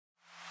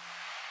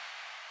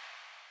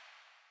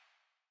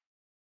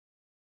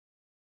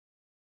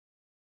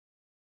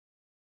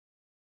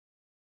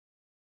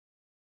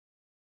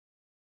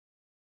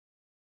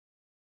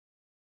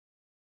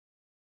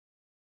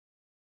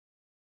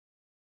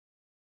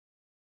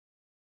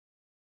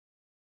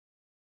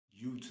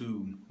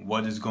YouTube,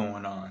 what is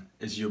going on?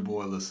 It's your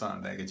boy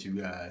Locd back at you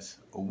guys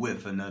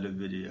with another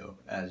video.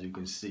 As you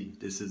can see,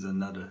 this is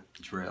another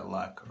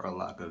Dreadlock or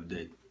lock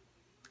update,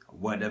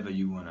 whatever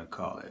you want to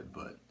call it,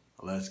 but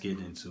let's get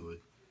into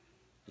it.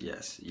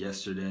 Yes,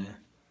 yesterday,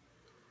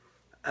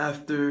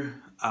 after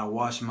I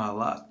washed my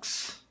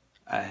locks,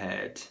 I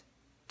had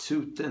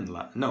two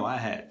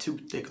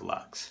thick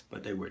locks,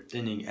 but they were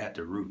thinning at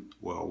the root.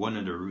 Well, one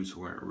of the roots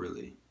weren't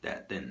really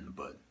that thin,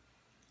 but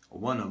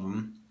one of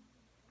them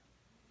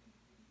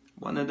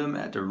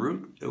at the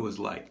root, it was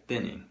like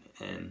thinning,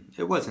 and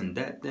it wasn't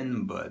that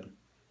thin, but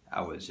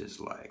I was just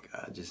like,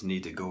 I just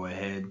need to go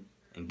ahead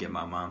and get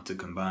my mom to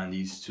combine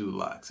these two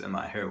locks, and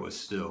my hair was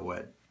still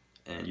wet,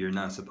 and you're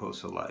not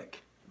supposed to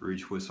like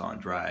retwist on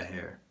dry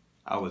hair.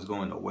 I was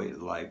going to wait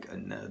like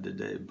another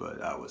day,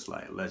 but I was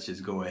like, let's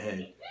just go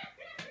ahead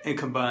and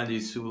combine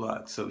these two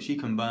locks. So she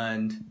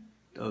combined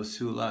those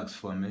two locks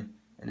for me,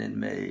 and it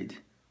made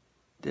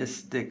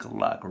this thick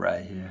lock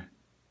right here.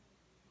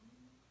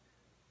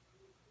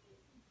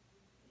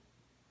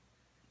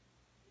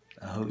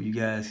 I hope you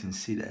guys can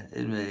see that.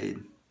 It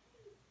made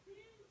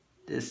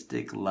this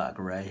thick lock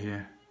right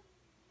here.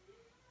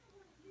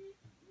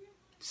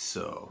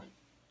 So,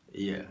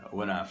 yeah,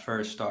 when I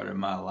first started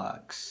my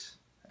locks,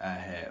 I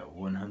had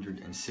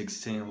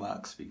 116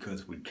 locks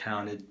because we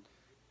counted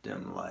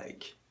them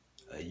like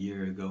a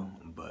year ago.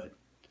 But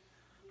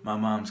my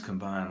mom's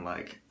combined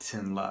like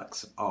 10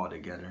 locks all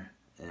together.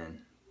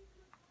 And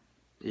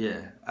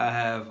yeah, I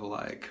have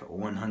like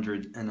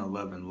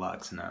 111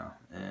 locks now.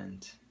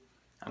 And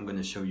I'm going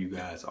to show you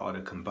guys all the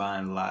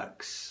combined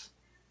locks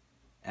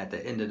at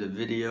the end of the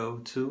video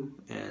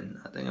too, and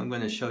I think I'm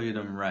going to show you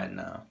them right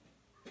now.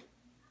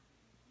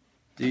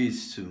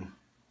 These two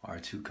are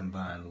two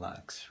combined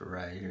locks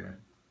right here.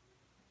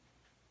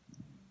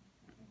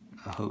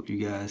 I hope you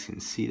guys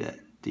can see that.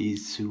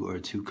 These two are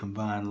two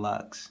combined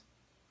locks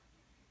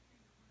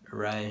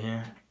right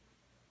here.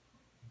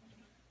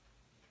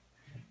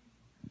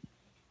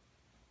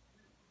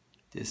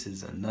 This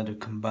is another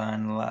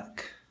combined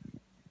lock.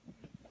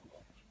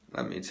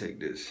 Let me take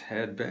this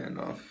headband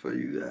off for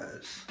you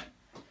guys.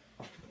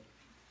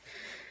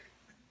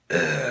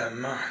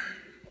 Man.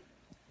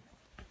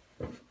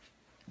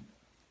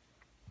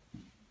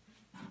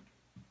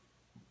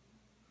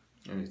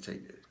 Let me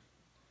take it.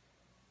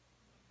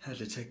 Had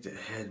to take the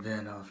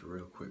headband off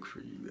real quick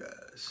for you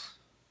guys.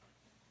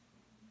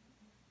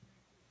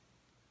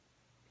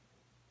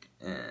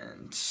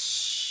 And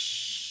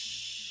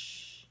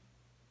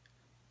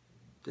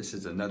this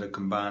is another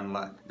combined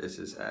lock. This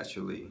is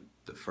actually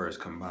the first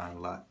combined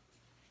lock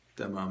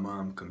that my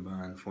mom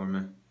combined for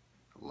me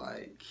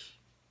like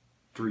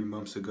 3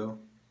 months ago.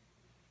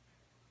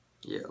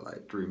 Yeah,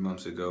 like 3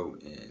 months ago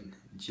in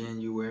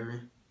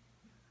January.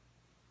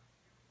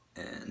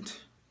 And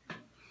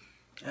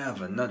I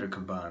have another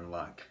combined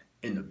lock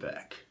in the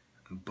back,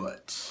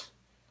 but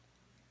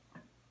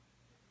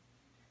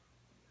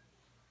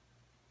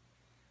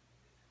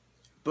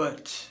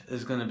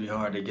it's gonna be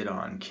hard to get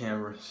on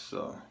camera,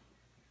 so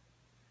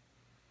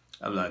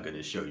I'm not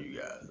gonna show you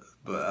guys,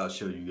 but I'll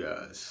show you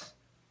guys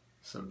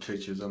some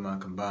pictures of my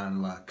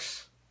combined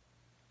locks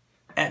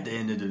at the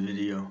end of the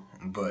video.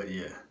 But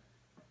yeah,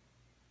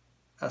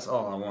 that's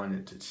all I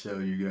wanted to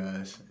tell you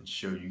guys and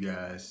show you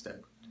guys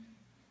that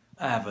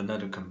I have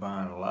another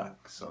combined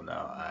lock. So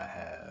now I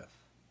have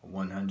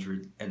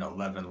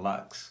 111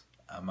 locks.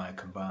 I might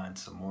combine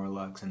some more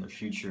locks in the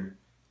future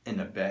in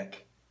the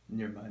back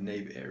near my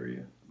nape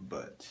area.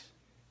 But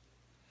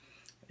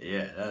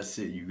yeah, that's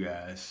it, you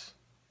guys.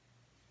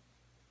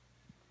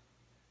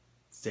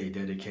 Stay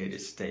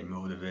dedicated, stay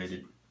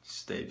motivated,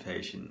 stay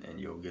patient, and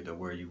you'll get to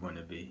where you want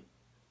to be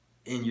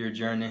in your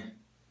journey.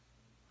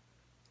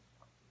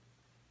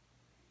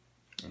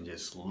 And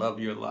just love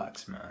your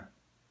locks, man.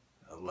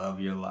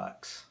 Love your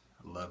locks.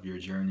 Love your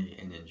journey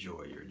and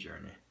enjoy your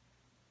journey.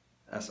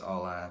 That's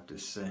all I have to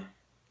say.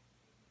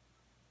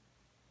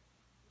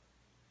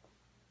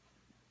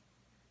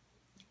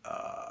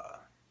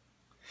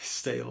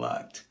 Stay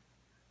locked.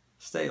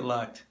 Stay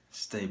locked.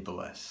 Stay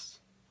blessed.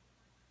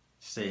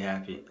 Stay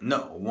happy.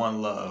 No,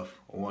 one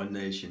love, one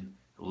nation,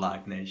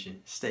 Loc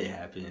Nation. Stay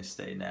happy and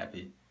stay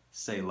nappy.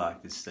 Stay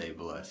locked and stay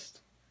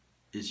blessed.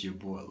 It's your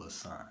boy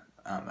Locd.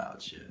 I'm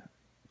out here.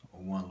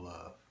 One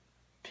love.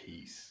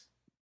 Peace.